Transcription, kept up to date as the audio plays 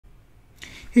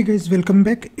Hey guys, welcome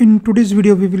back. In today's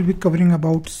video we will be covering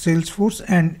about SalesForce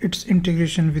and its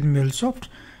integration with MuleSoft.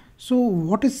 So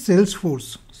what is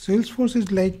SalesForce? SalesForce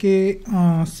is like a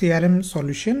CRM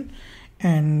solution,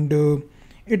 and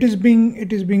it is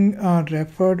being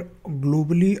referred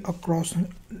globally across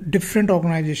different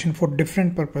organizations for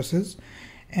different purposes,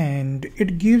 and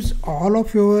it gives all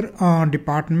of your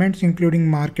departments including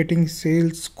marketing,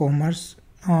 sales, commerce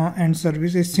and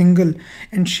service a single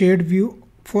and shared view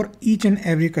for each and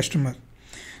every customer.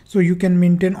 So you can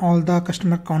maintain all the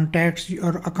customer contacts,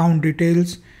 your account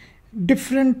details.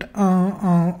 Different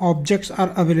objects are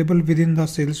available within the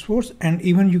Salesforce, and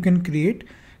even you can create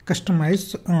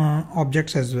customized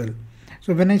objects as well.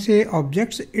 So when I say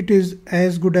objects, it is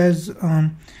as good as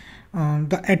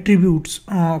the attributes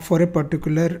for a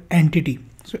particular entity.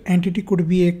 So entity could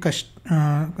be a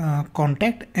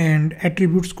contact, and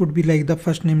attributes could be like the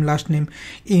first name, last name,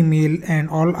 email, and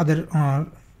all other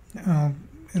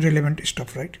relevant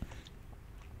stuff, right?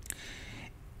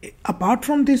 Apart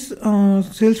from this,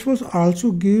 Salesforce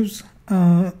also gives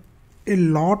a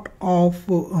lot of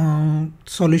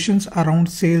solutions around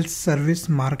sales, service,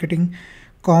 marketing,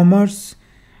 commerce,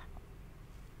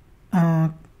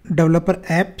 developer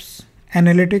apps,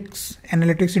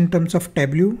 analytics in terms of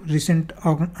Tableau, recent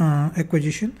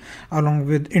acquisition, along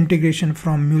with integration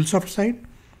from MuleSoft side.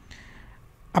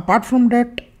 Apart from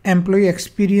that, employee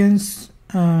experience,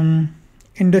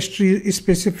 industry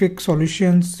specific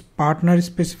solutions, partner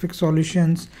specific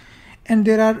solutions, and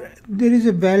there is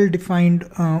a well defined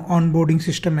onboarding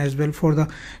system as well for the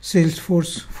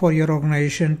Salesforce for your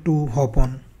organization to hop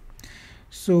on.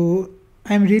 So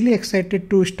I'm really excited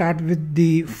to start with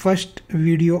the first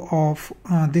video of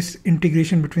this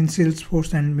integration between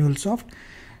Salesforce and MuleSoft.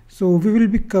 So we will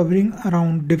be covering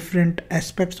around different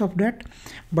aspects of that,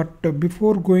 but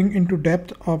before going into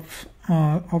depth of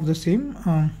the same,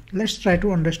 let's try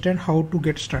to understand how to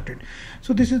get started.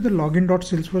 So this is the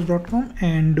login.salesforce.com,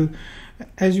 and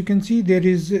as you can see,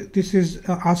 this is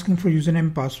asking for username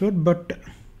and password, but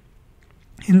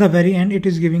in the very end it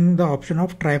is giving the option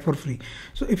of try for free.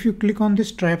 So if you click on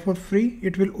this try for free,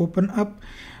 it will open up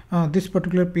this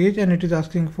particular page, and it is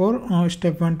asking for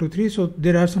step 1, 2, 3. So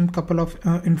there are some couple of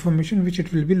information which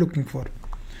it will be looking for.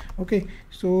 Okay,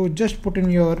 so just put in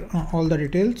your all the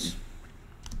details.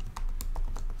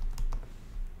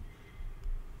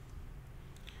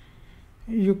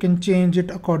 You can change it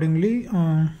accordingly.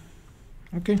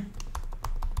 Okay,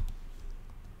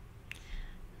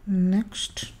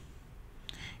 next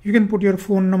you can put your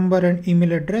phone number and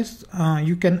email address.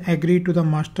 You can agree to the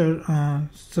master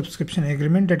subscription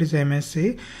agreement, that is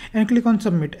MSA, and click on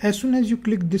submit. As soon as you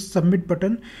click this submit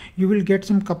button, you will get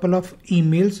some couple of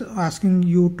emails asking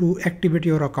you to activate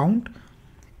your account,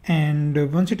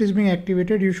 and once it is being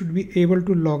activated, you should be able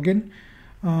to log in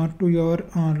to your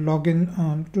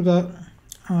login to the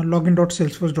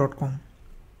login.salesforce.com.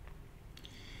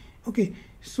 Okay,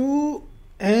 so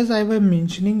as I was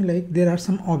mentioning, like there are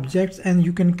some objects and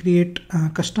you can create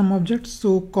custom objects.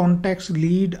 So contacts,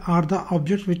 lead are the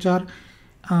objects which are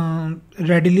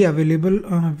readily available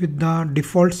with the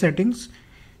default settings.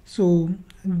 So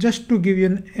just to give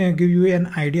you an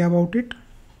idea about it,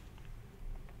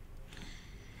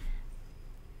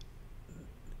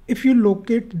 if you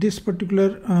locate this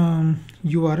particular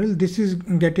URL, this is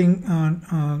getting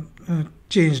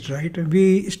changed, right?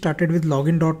 We started with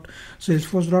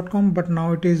login.salesforce.com, but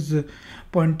now it is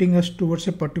pointing us towards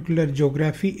a particular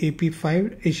geography,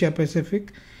 AP5 Asia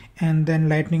Pacific, and then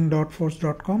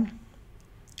lightning.force.com.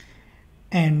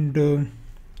 And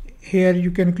here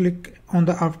you can click on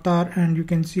the avatar and you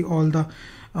can see all the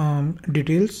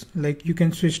details. Like you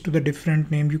can switch to the different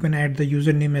name, you can add the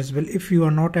username as well. If you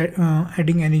are not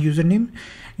adding any username,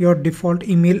 your default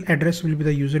email address will be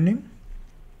the username.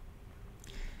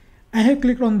 I have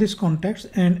clicked on this contacts,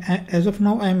 and as of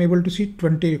now I am able to see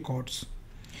 20 records.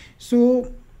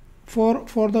 So for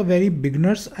the very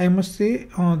beginners, I must say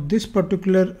this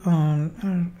particular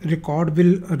record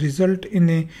will result in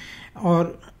a,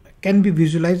 or can be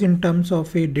visualized in terms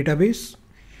of a database.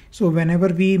 So whenever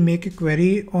we make a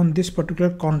query on this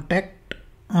particular contacts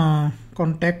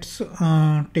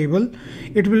table,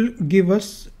 it will give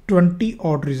us 20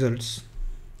 odd results.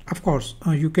 Of course,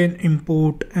 you can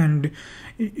import and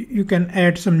you can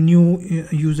add some new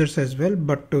users as well,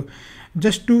 but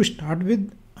just to start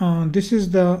with, this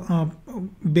is the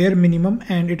bare minimum,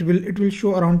 and it will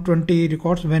show around 20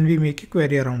 records when we make a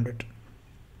query around it.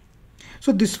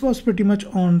 So this was pretty much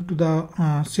on to the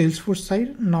Salesforce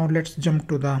side. Now let's jump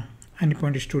to the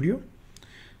Anypoint Studio.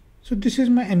 So this is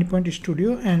my Anypoint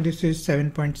Studio, and this is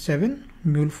 7.7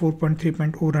 Mule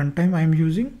 4.3.0 runtime I am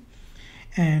using.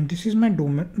 and this is my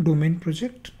domain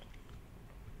project.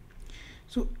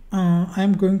 So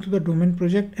I'm going to the domain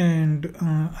project, and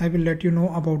I will let you know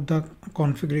about the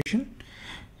configuration.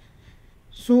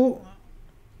 So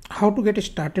how to get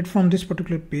started from this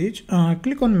particular page?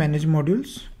 Click on manage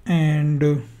modules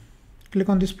and click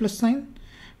on this plus sign.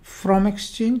 From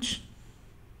Exchange,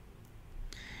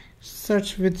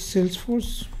 search with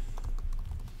SalesForce.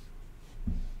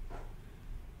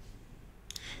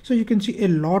 So you can see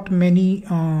many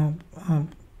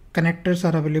connectors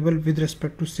are available with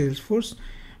respect to SalesForce,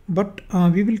 but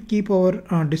we will keep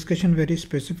our discussion very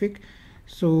specific.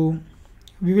 So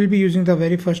we will be using the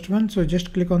very first one. So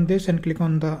just click on this and click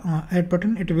on the add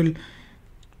button. It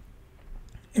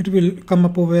will come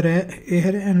up over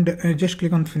here, and just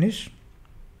click on finish.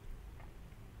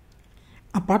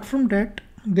 Apart from that,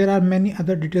 there are many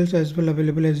other details as well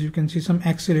available. As you can see, some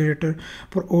accelerator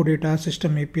for OData,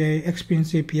 system API,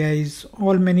 experience APIs,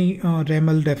 all many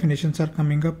RAML definitions are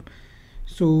coming up.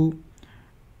 So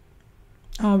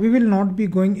we will not be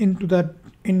going into the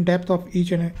in depth of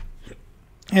each and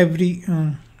every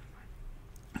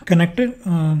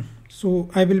connector. So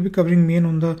I will be covering main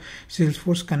on the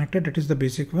SalesForce connector, that is the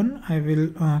basic one. I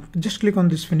will just click on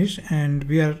this finish, and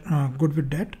we are good with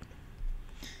that.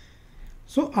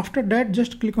 So after that,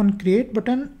 just click on create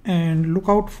button and look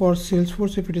out for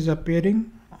SalesForce if it is appearing.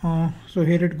 So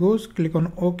here it goes. Click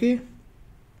on OK,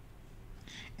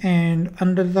 and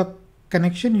under the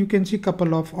connection you can see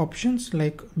couple of options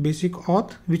like basic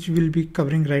auth, which we'll be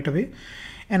covering right away,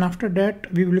 and after that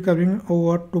we will be covering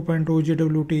OAuth 2.0,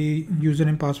 JWT,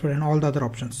 username, password, and all the other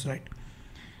options, right?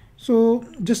 So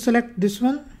just select this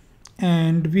one,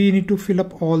 and we need to fill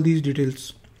up all these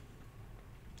details.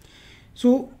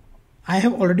 So I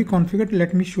have already configured.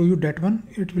 Let me show you that one.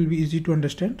 It will be easy to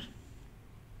understand.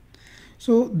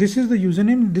 So this is the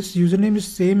username. This username is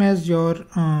same as your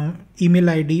email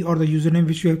ID or the username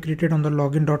which you have created on the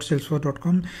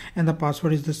login.salesforce.com, and the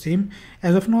password is the same.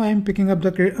 As of now, I am picking up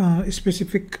the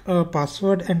specific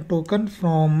password and token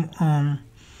from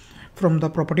the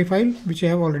property file which I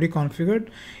have already configured.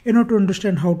 In order to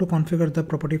understand how to configure the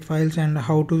property files and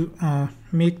how to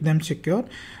make them secure,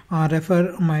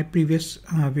 refer my previous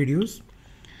videos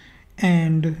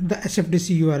and the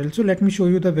SFDC URL. So let me show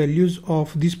you the values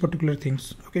of these particular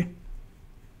things. Okay,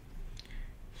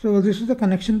 so this is the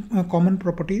connection common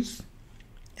properties,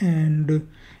 and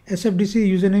SFDC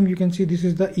username, you can see this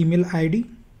is the email ID.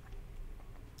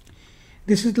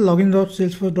 This is the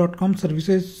login.salesforce.com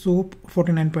services SOAP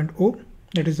 49.0,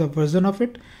 that is the version of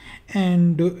it,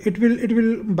 and it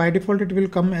will by default it will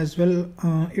come as well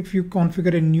if you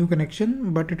configure a new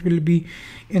connection, but it will be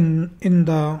in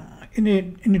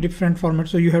a different format,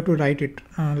 so you have to write it.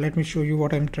 Let me show you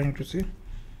what I'm trying to say.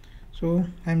 So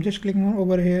I'm just clicking on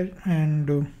over here,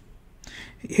 and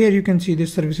here you can see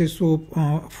this services SOAP.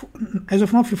 As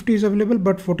of now 50 is available,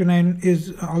 but 49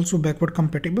 is also backward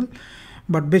compatible.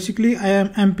 But basically I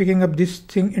am picking up this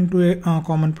thing into a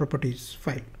common properties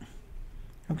file.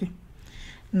 Okay,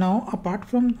 now apart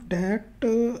from that,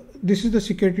 this is the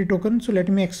security token. So let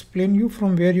me explain you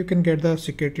from where you can get the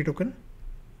security token.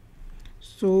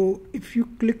 So if you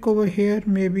click over here,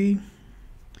 maybe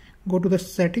go to the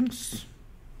settings,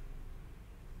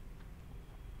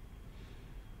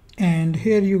 and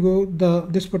here you go,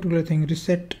 this particular thing,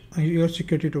 reset your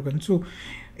security token. So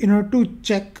in order to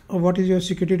check what is your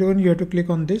security token, you have to click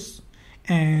on this,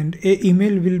 and a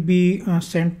email will be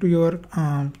sent to your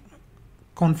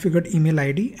configured email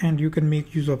ID, and you can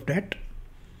make use of that.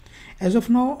 As of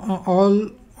now,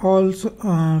 all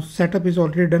setup is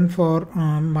already done for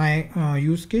my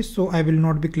use case, so I will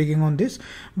not be clicking on this,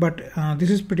 but this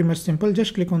is pretty much simple.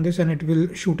 Just click on this and it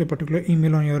will shoot a particular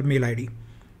email on your mail ID.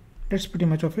 That's pretty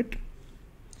much of it.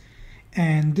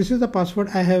 And this is the password.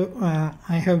 I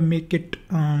have make it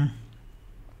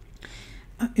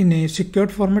in a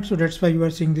secured format, so that's why you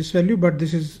are seeing this value, but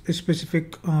this is a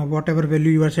specific whatever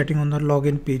value you are setting on the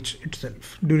login page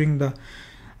itself during the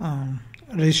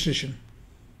registration.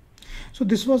 So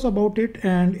this was about it,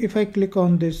 and if I click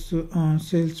on this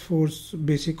SalesForce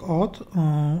basic auth,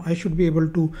 I should be able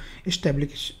to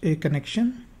establish a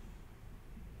connection.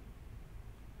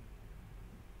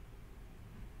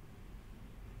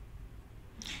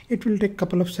 It will take a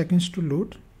couple of seconds to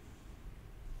load,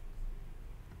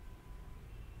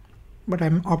 but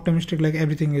I'm optimistic like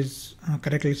everything is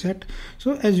correctly set.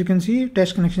 So as you can see,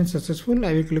 test connection successful.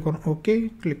 I will click on OK,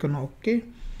 click on OK,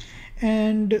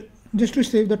 and just to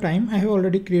save the time, I have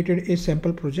already created a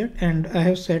sample project, and I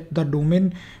have set the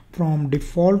domain from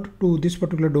default to this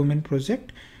particular domain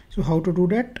project. So how to do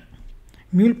that?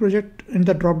 Mule project, in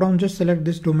the drop down just select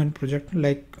this domain project,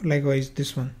 likewise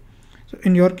this one. So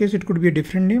in your case it could be a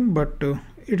different name, but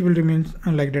it will remain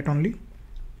like that only.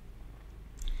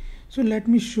 So let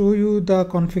me show you the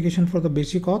configuration for the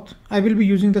basic auth. I will be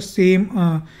using the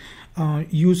same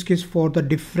use case for the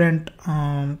different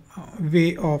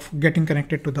way of getting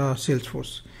connected to the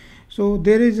Salesforce. So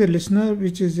there is a listener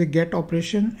which is a get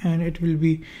operation, and it will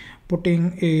be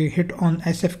putting a hit on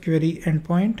SF query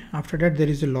endpoint. After that there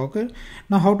is a logger.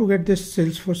 Now how to get this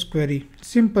Salesforce query?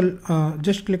 Simple,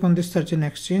 just click on this search and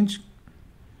exchange,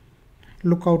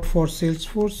 look out for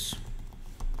Salesforce,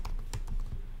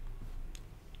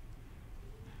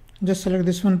 just select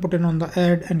this one, put it on the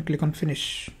ad and click on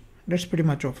finish. That's pretty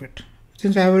much of it.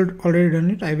 Since I have already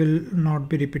done it, I will not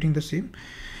be repeating the same.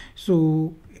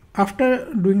 So after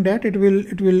doing that, it will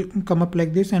come up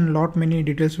like this, and lot many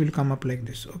details will come up like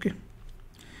this. Okay,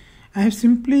 I have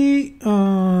simply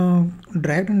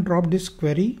dragged and dropped this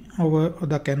query over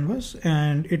the canvas,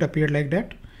 and it appeared like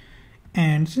that.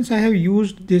 And since I have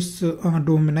used this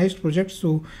domainized project,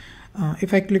 so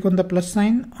if I click on the plus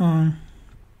sign,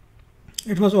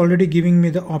 it was already giving me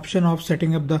the option of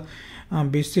setting up the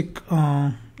basic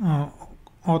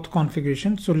auth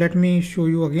configuration. So let me show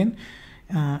you again.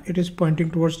 It is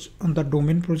pointing towards the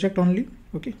domain project only,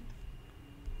 okay,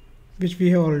 which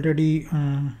we have already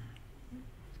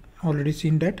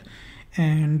seen that.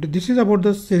 And this is about the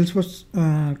Salesforce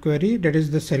query, that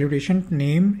is the salutation,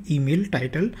 name, email,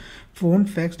 title, phone,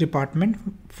 fax, department,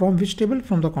 from which table?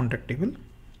 From the contact table.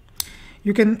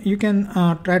 You can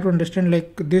try to understand,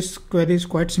 like, this query is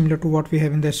quite similar to what we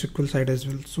have in the SQL side as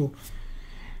well. So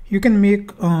you can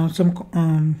make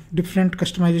some different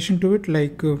customization to it,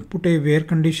 like put a where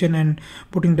condition and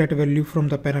putting that value from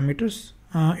the parameters.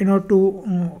 In order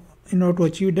to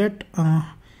achieve that,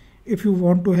 if you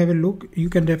want to have a look, you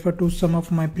can refer to some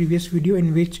of my previous video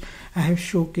in which I have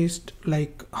showcased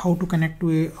like how to connect to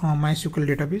a MySQL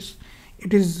database.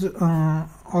 It is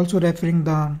also referring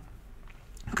the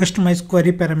customized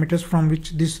query parameters from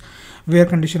which this where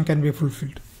condition can be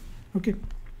fulfilled. Okay,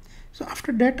 so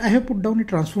after that I have put down a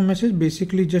transform message,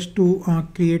 basically just to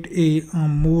create a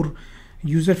more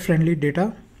user-friendly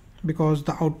data, because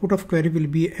the output of query will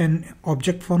be an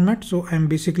object format. So I am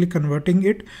basically converting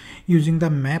it using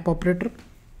the map operator.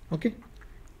 Okay,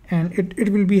 and it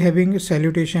will be having a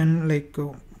salutation, like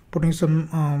putting some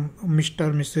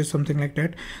Mr., Mrs., something like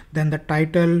that, then the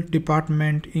title,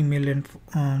 department, email, and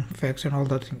fax, and all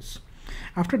the things.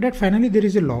 After that, finally there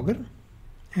is a logger,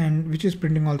 and which is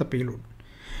printing all the payload.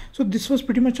 So this was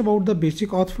pretty much about the basic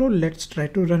auth flow. Let's try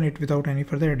to run it without any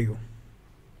further ado.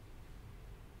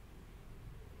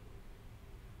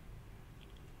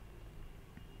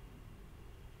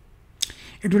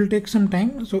 It will take some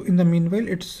time, so in the meanwhile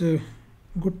it's a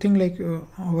good thing, like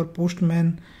our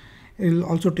Postman, it will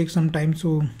also take some time.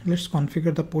 So let's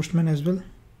configure the Postman as well.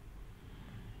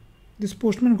 This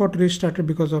Postman got restarted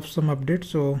because of some update,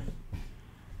 so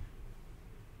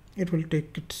it will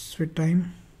take its sweet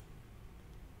time.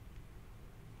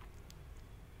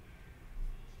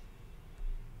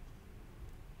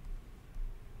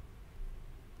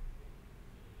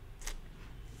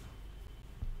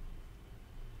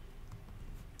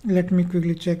 Let me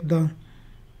quickly check the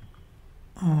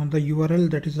URL,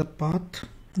 that is the path,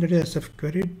 that is SF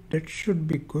query. That should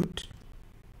be good.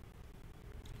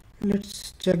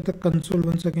 Let's check the console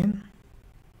once again.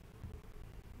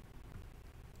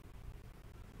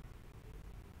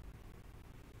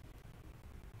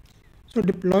 So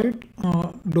deployed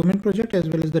domain project as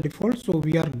well as the default, so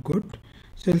we are good.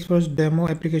 Salesforce demo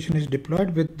application is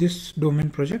deployed with this domain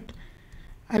project.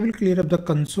 I will clear up the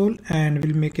console and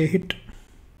will make a hit.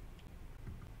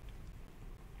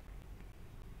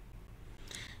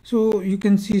 So you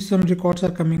can see some records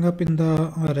are coming up in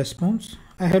the response.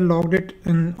 I have logged it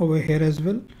in over here as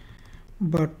well,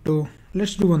 but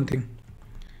let's do one thing.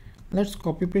 Let's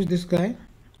copy paste this guy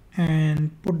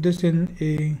and put this in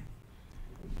a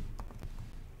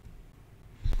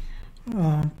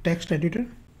text editor.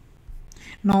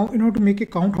 Now in order to make a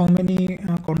count how many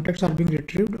contacts are being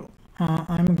retrieved,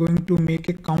 I'm going to make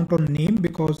a count on name,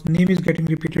 because name is getting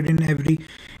repeated in every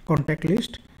contact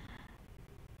list.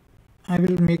 I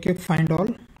will make a find all,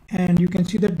 and you can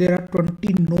see that there are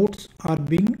 20 nodes are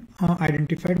being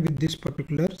identified with this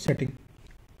particular setting.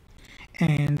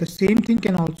 And the same thing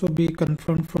can also be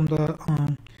confirmed from the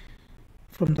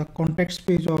contacts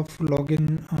page of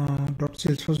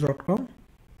login.salesforce.com.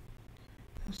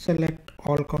 Select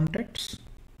all contacts.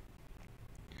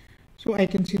 So I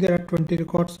can see there are 20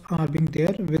 records are being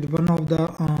there, with one of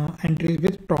the entries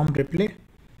with Tom Ripley.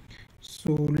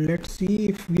 So let's see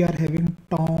if we are having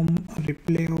Tom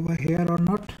Ripley over here or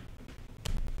not.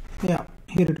 Yeah,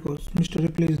 here it goes. Mr.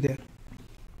 Ripley is there.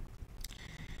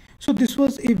 So this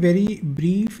was a very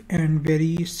brief and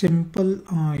very simple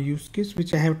use case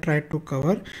which I have tried to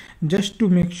cover just to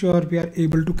make sure we are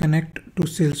able to connect to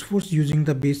Salesforce using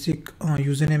the basic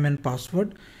username and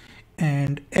password.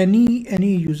 And any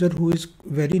user who is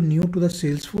very new to the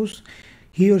Salesforce,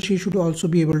 he or she should also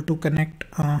be able to connect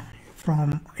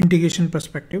from integration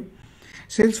perspective.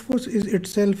 Salesforce is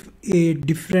itself a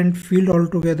different field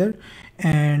altogether,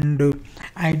 and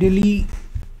ideally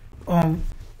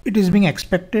it is being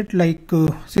expected, like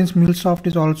since MuleSoft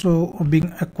is also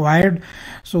being acquired,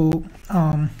 so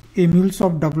a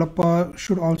MuleSoft developer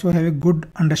should also have a good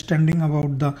understanding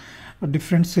about the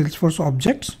different Salesforce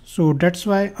objects. So that's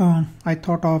why I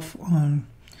thought of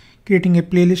creating a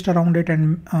playlist around it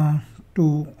and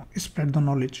to spread the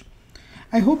knowledge.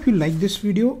 I hope you like this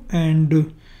video,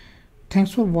 and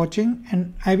thanks for watching,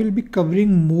 and I will be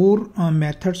covering more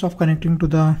methods of connecting to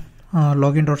the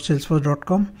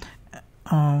login.salesforce.com.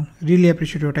 Really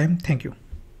appreciate your time. Thank you.